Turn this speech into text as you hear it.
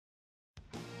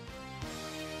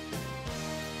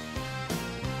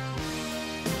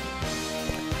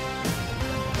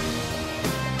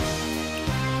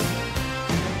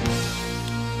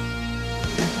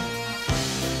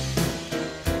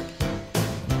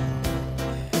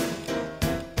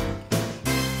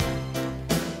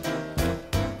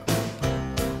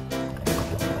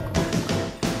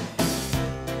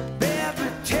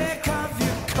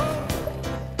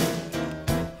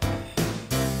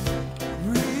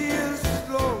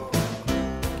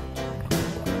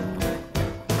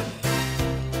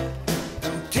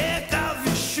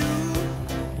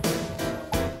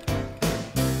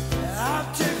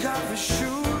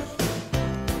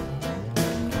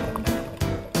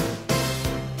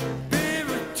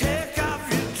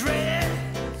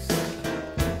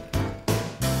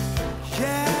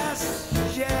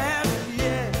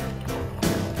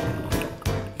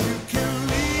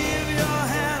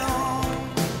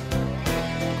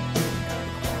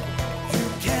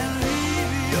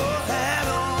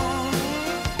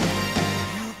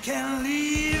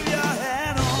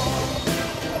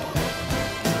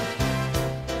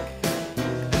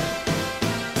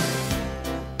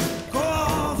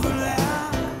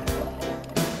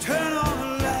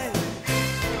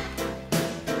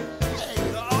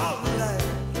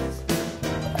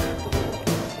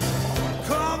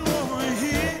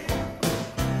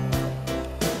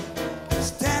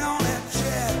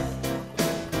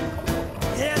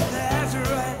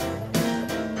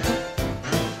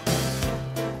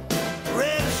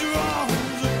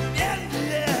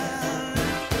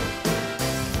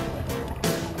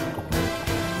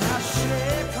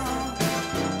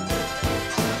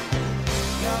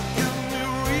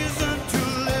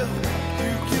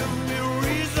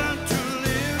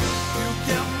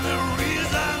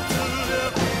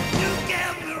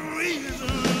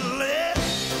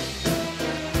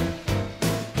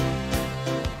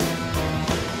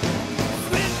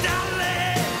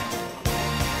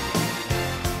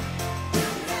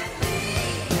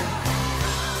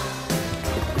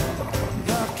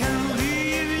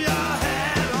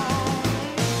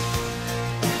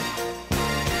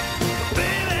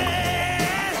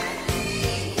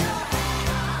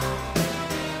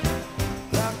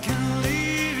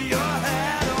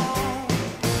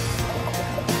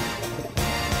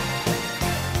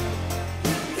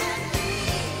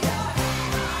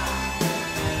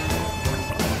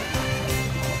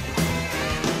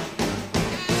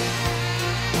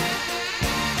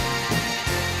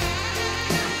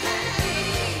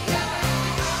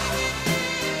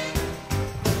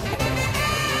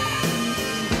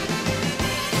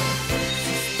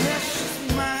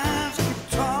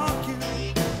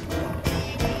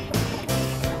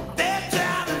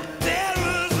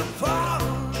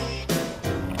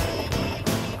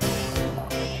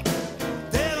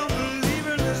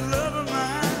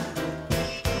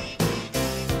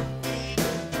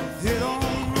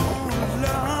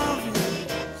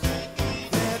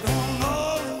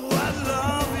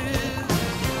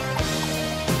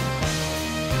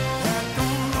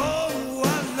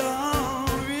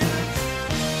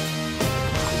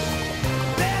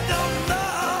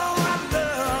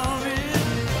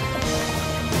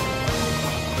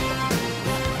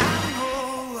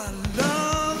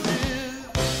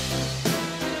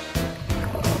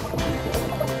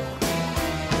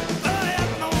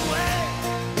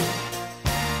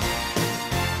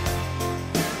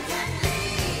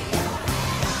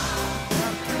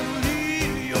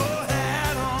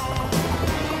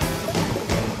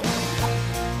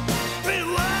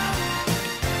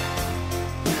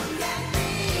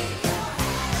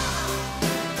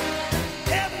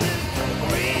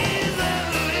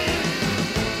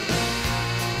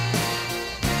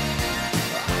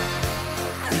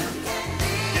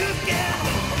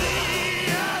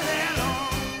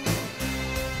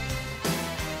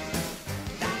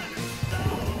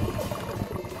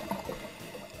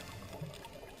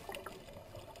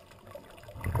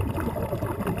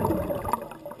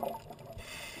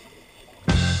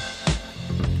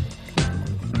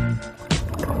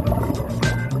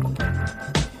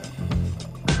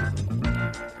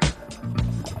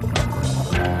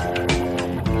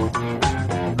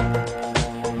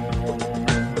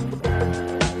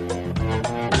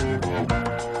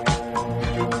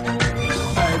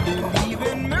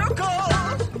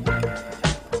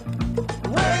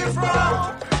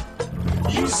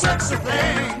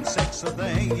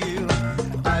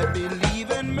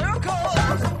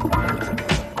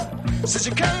since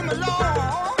you came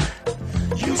along,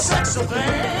 you sexy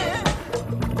thing.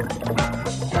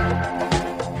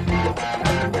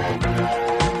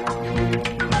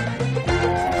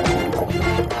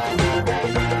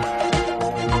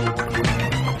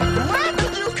 Where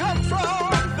did you come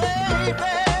from,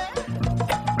 baby?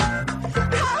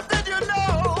 How did you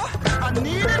know I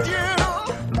needed you?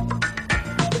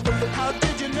 How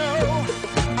did you know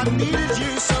I needed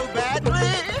you so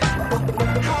badly?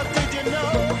 How did you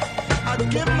know I'd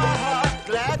give my heart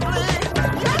gladly?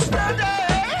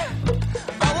 Yesterday,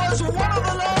 I was one of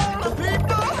the lonely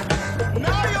people.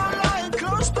 Now you're lying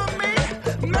close to me,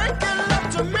 making love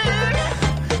to me.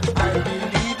 I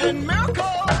believe in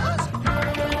miracles.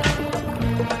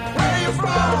 Where you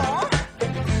from?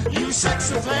 You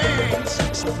sexy thing, you.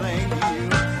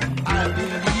 I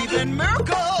believe in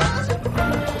miracles.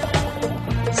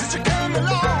 Since you came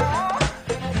along,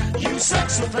 you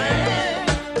sexy thing.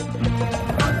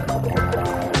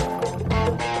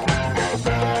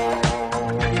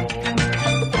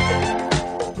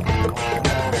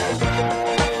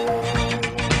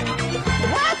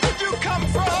 Where did you come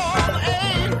from,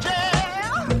 angel?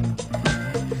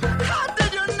 How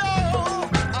did you know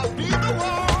I'd be the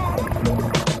one?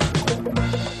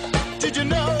 Did you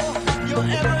know you're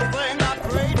everything I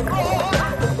prayed for?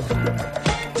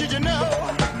 Did you know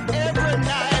every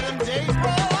night and day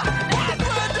for?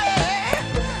 Every day,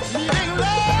 needing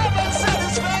love and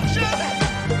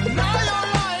satisfaction. Now you're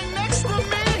lying next to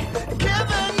me,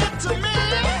 giving it to me.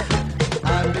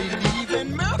 I believe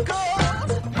in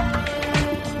miracles.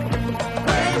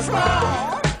 Where you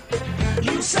from?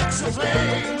 You sexy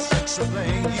thing,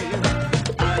 you.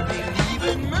 I believe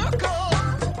in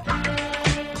miracles.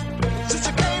 Since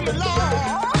you came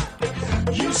along,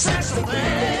 you sexy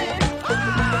thing.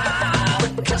 Ah,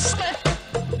 kiss me,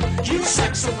 you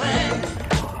sexy thing.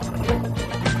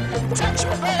 Touch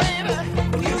me,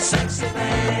 baby, you sexy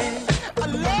thing. I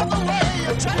love the way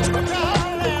you touch me,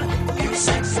 darling. You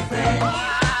sexy thing.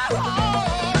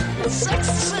 Oh,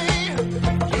 sexy,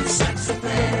 you sexy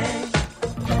thing.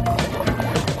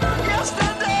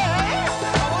 Yesterday,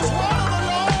 I was one of the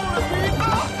lonely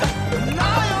people.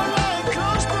 Now you're lying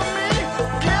close to me,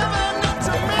 giving it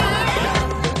to me.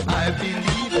 I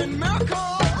believe in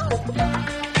miracles.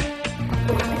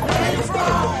 Where you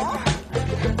from?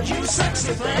 You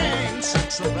sexy thing,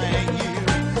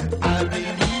 you. I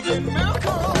believe in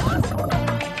miracles.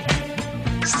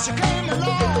 Since you came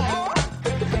along,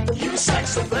 you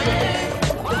sexy thing.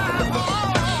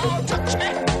 Oh, touch me.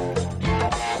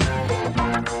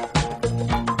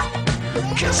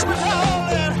 Kiss me,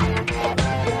 darling.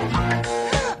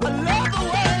 I love the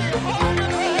way you hold me,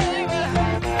 baby.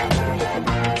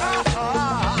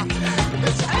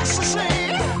 It's ecstasy.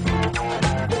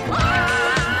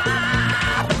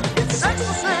 It's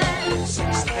ecstasy.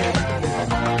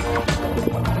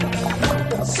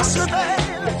 Kiss me,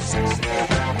 baby.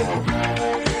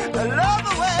 I love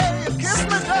the way you kiss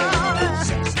me, darling.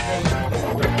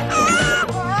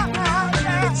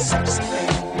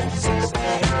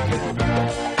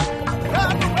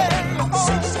 Love the way you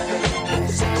hold me.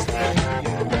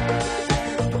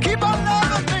 Keep on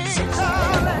loving me,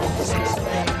 darling.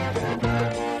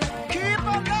 Keep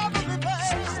on loving me,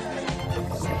 baby.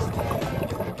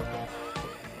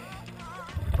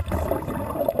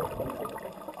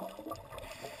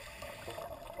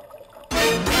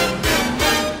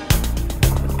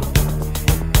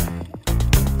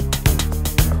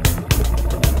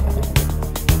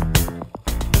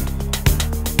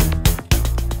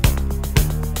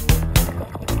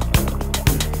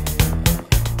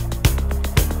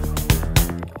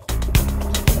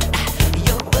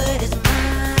 Your word is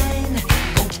mine,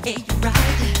 gon' tell you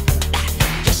right.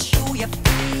 Just show your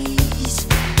face,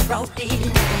 broad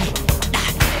daylight.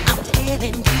 I'm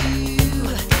telling you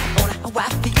on how I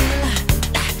feel.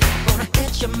 Gonna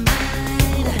hurt your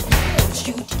mind. Don't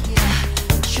you dare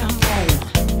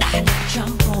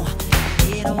jump on,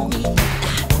 get on me.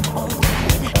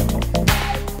 Alright,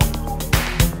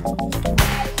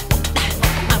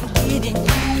 I'm getting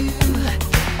you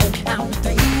on count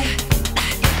three.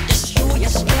 Just show your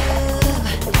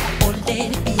stuff or let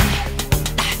it be.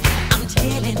 I'm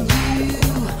telling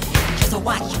you, just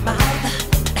watch your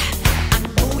mouth. I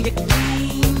know you're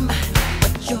clean.